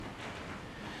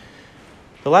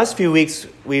The last few weeks,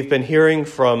 we've been hearing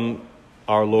from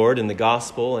our Lord in the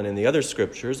Gospel and in the other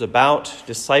scriptures about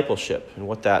discipleship and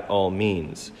what that all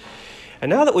means. And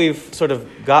now that we've sort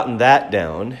of gotten that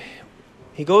down,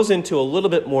 he goes into a little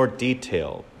bit more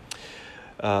detail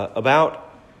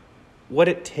about what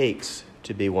it takes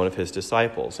to be one of his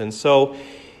disciples. And so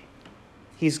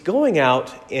he's going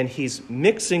out and he's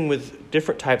mixing with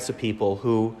different types of people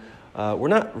who were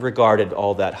not regarded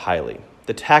all that highly.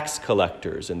 The tax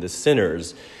collectors and the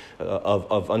sinners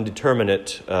of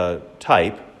undeterminate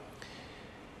type.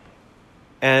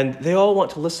 And they all want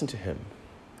to listen to him.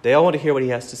 They all want to hear what he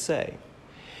has to say.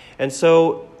 And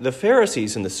so the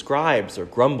Pharisees and the scribes are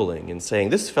grumbling and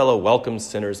saying, "This fellow welcomes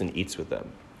sinners and eats with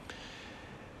them."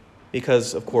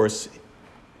 Because, of course,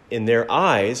 in their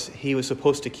eyes, he was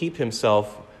supposed to keep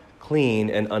himself clean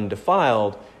and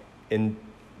undefiled in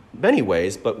many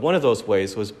ways, but one of those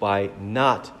ways was by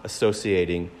not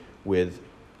associating with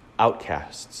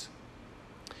outcasts.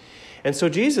 And so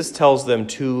Jesus tells them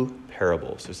two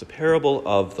parables. There's the parable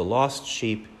of the lost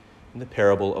sheep and the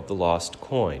parable of the lost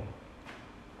coin.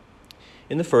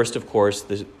 In the first, of course,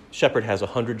 the shepherd has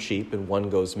 100 sheep and one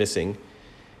goes missing.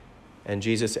 And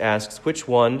Jesus asks, which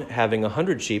one, having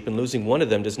 100 sheep and losing one of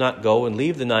them, does not go and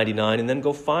leave the 99 and then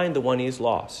go find the one he has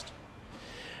lost?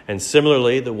 And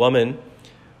similarly, the woman,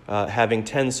 having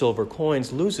 10 silver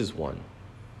coins, loses one.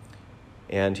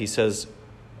 And he says,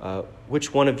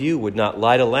 which one of you would not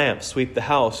light a lamp, sweep the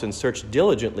house, and search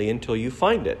diligently until you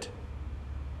find it?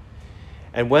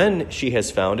 And when she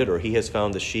has found it, or he has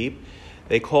found the sheep,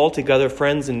 they call together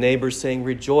friends and neighbors, saying,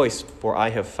 "Rejoice, for I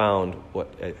have found what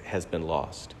has been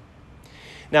lost."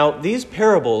 Now, these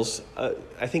parables,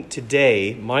 I think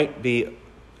today, might be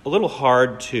a little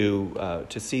hard to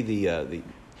see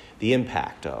the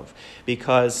impact of,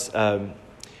 because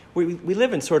we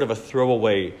live in sort of a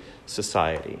throwaway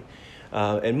society.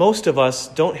 And most of us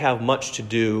don't have much to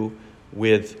do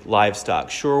with livestock.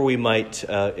 Sure, we might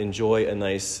enjoy a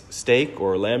nice steak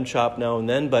or a lamb chop now and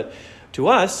then, but to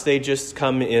us, they just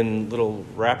come in little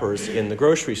wrappers in the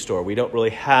grocery store. We don't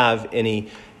really have any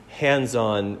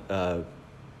hands-on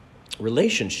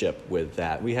relationship with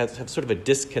that. We have sort of a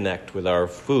disconnect with our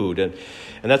food. And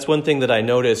that's one thing that I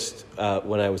noticed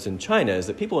when I was in China, is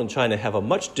that people in China have a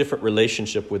much different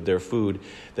relationship with their food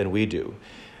than we do.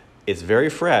 It's very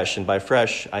fresh, and by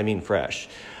fresh, I mean fresh.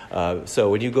 So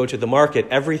when you go to the market,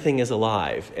 everything is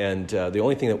alive, and the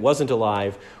only thing that wasn't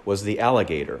alive was the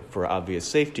alligator, for obvious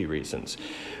safety reasons.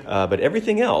 But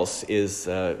everything else is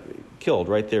killed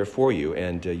right there for you,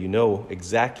 and you know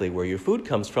exactly where your food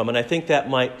comes from. And I think that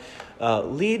might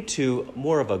lead to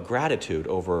more of a gratitude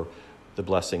over the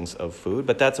blessings of food,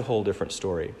 but that's a whole different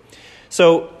story.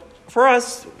 So for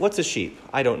us, what's a sheep?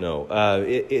 I don't know.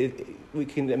 We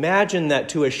can imagine that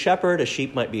to a shepherd, a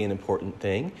sheep might be an important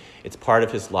thing. It's part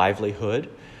of his livelihood.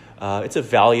 It's a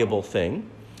valuable thing.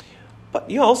 But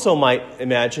you also might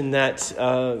imagine that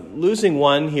losing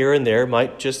one here and there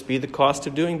might just be the cost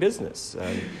of doing business.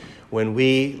 When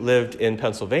we lived in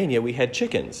Pennsylvania, we had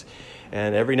chickens.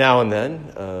 And every now and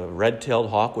then, a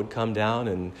red-tailed hawk would come down,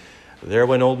 and there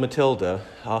went old Matilda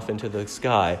off into the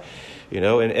sky.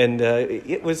 And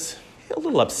it was a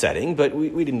little upsetting, but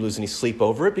we didn't lose any sleep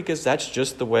over it, because that's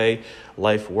just the way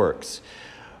life works.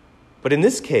 But in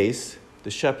this case, the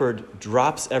shepherd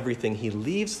drops everything. He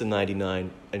leaves the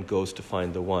 99 and goes to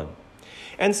find the one.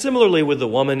 And similarly with the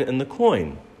woman and the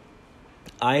coin.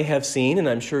 I have seen, and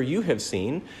I'm sure you have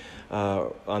seen,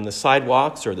 on the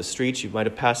sidewalks or the streets, you might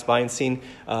have passed by and seen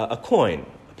a coin,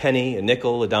 a penny, a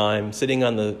nickel, a dime, sitting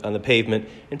on the pavement,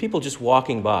 and people just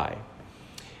walking by.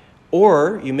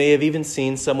 Or you may have even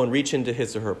seen someone reach into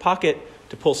his or her pocket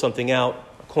to pull something out,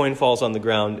 a coin falls on the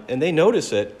ground, and they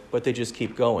notice it, but they just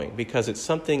keep going, because it's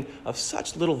something of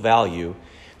such little value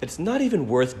that it's not even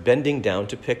worth bending down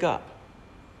to pick up.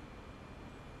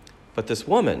 But this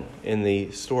woman, in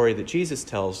the story that Jesus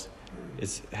tells,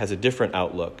 has a different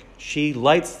outlook. She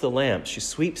lights the lamp, she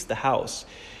sweeps the house.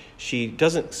 She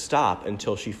doesn't stop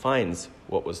until she finds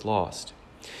what was lost.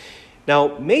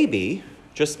 Now, maybe,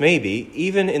 just maybe,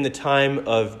 even in the time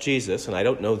of Jesus, and I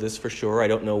don't know this for sure, I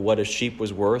don't know what a sheep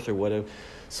was worth or what a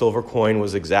silver coin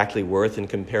was exactly worth in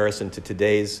comparison to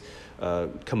today's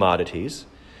commodities,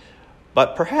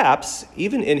 but perhaps,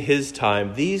 even in his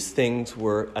time, these things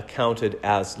were accounted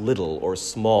as little or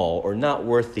small or not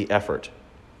worth the effort.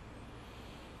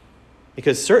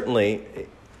 Because certainly,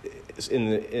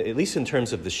 at least in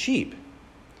terms of the sheep,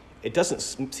 it doesn't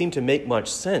seem to make much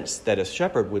sense that a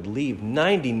shepherd would leave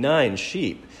 99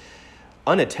 sheep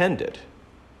unattended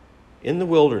in the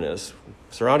wilderness,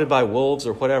 surrounded by wolves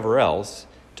or whatever else,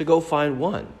 to go find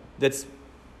one that's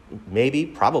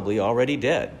probably already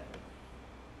dead.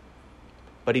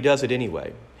 but he does it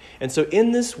anyway. And so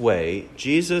in this way,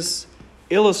 Jesus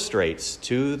illustrates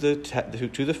to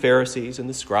the Pharisees and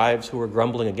the scribes who were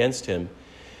grumbling against him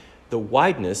the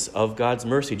wideness of God's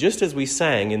mercy, just as we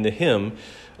sang in the hymn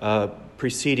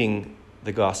preceding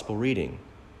the gospel reading.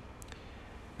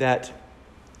 That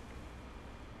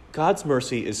God's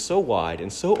mercy is so wide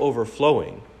and so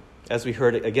overflowing, as we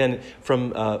heard again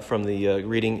from the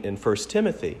reading in 1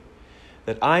 Timothy,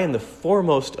 that I am the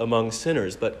foremost among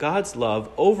sinners, but God's love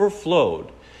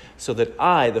overflowed so that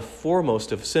I, the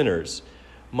foremost of sinners,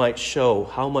 might show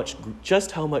how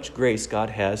much grace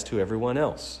God has to everyone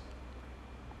else.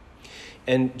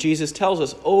 And Jesus tells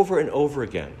us over and over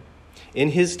again, in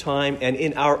his time and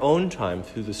in our own time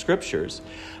through the scriptures,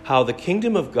 how the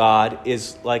kingdom of God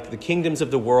is like the kingdoms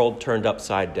of the world turned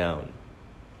upside down.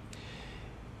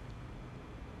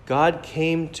 God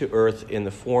came to earth in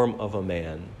the form of a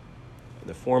man, in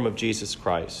the form of Jesus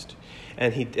Christ.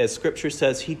 And he, as Scripture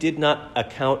says, he did not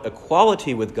account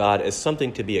equality with God as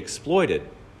something to be exploited,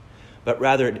 but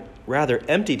rather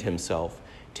emptied himself,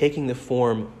 taking the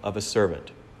form of a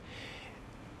servant.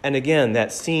 And again,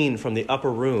 that scene from the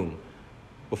upper room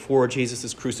before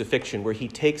Jesus' crucifixion, where he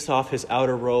takes off his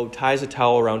outer robe, ties a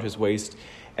towel around his waist,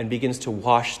 and begins to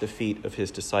wash the feet of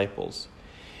his disciples.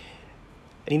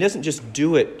 And he doesn't just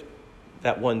do it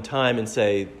that one time and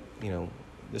say,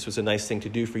 this was a nice thing to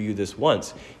do for you this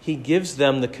once. He gives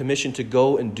them the commission to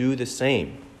go and do the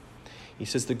same. He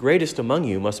says, the greatest among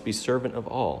you must be servant of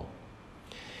all.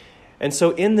 And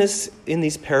so in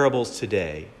these parables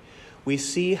today, we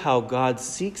see how God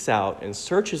seeks out and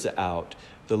searches out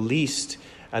the least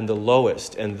and the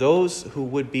lowest, and those who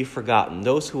would be forgotten,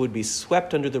 those who would be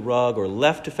swept under the rug or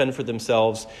left to fend for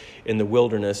themselves in the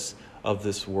wilderness of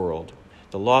this world.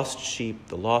 The lost sheep,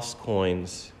 the lost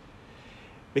coins,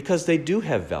 because they do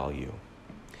have value.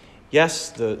 Yes,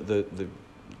 the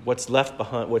what's left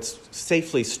behind, what's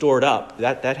safely stored up,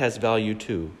 that has value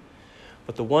too.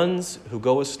 But the ones who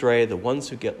go astray, the ones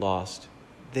who get lost,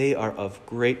 they are of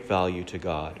great value to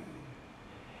God.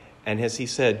 And as he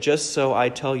said, just so I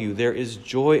tell you, there is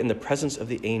joy in the presence of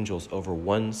the angels over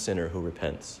one sinner who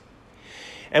repents.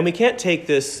 And we can't take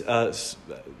this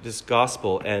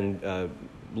gospel and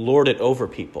lord it over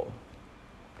people.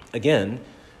 Again,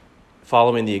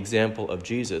 following the example of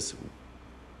Jesus,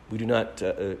 we do not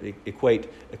equate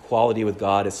equality with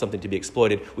God as something to be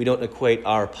exploited. We don't equate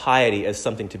our piety as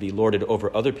something to be lorded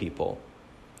over other people.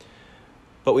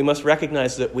 But we must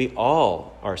recognize that we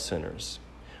all are sinners.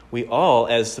 We all,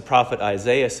 as the prophet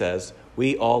Isaiah says,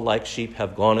 we all like sheep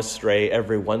have gone astray,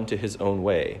 every one to his own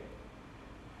way.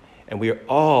 And we are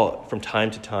all, from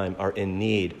time to time, are in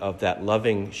need of that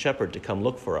loving shepherd to come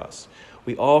look for us.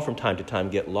 We all, from time to time,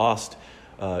 get lost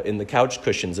in the couch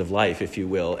cushions of life, if you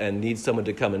will, and need someone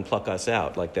to come and pluck us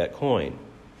out, like that coin.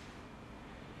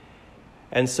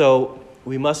 And so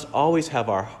we must always have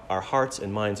our hearts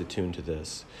and minds attuned to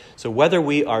this. So whether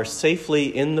we are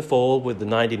safely in the fold with the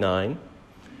 99,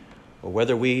 or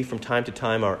whether we from time to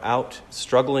time are out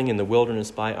struggling in the wilderness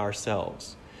by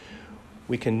ourselves,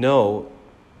 we can know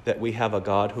that we have a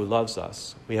God who loves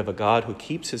us. We have a God who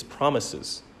keeps his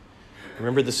promises.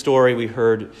 Remember the story we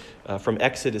heard from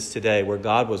Exodus today, where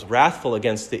God was wrathful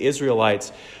against the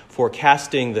Israelites for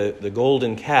casting the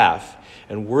golden calf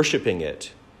and worshiping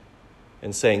it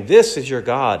and saying, "This is your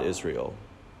God, Israel."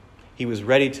 He was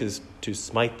ready to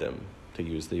smite them, to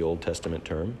use the Old Testament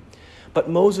term. But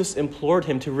Moses implored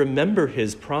him to remember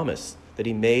his promise that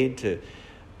he made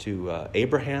to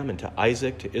Abraham and to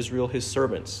Isaac, to Israel, his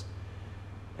servants.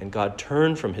 And God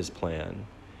turned from his plan.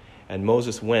 And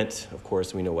Moses went, of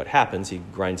course, we know what happens. He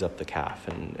grinds up the calf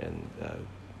and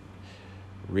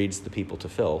reads the people to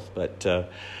filth.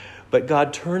 But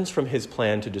God turns from his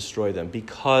plan to destroy them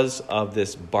because of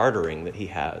this bartering that he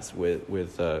has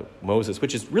with Moses,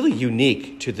 which is really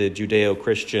unique to the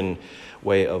Judeo-Christian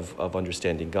way of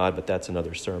understanding God, but that's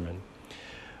another sermon.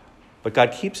 But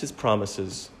God keeps his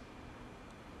promises.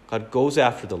 God goes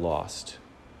after the lost,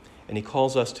 and he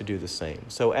calls us to do the same.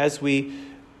 So as we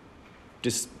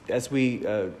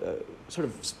sort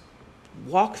of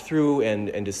walk through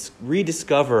and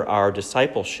rediscover our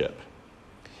discipleship,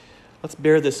 let's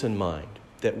bear this in mind,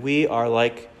 that we are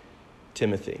like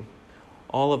Timothy.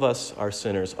 All of us are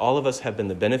sinners. All of us have been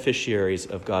the beneficiaries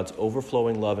of God's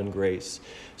overflowing love and grace,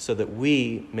 so that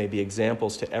we may be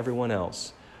examples to everyone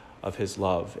else of his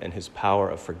love and his power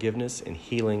of forgiveness and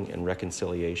healing and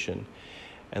reconciliation.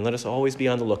 And let us always be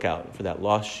on the lookout for that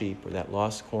lost sheep or that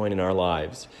lost coin in our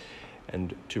lives,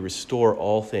 and to restore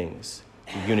all things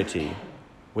to unity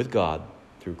with God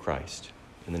through Christ.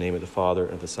 In the name of the Father,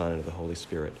 and of the Son, and of the Holy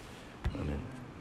Spirit. Amen.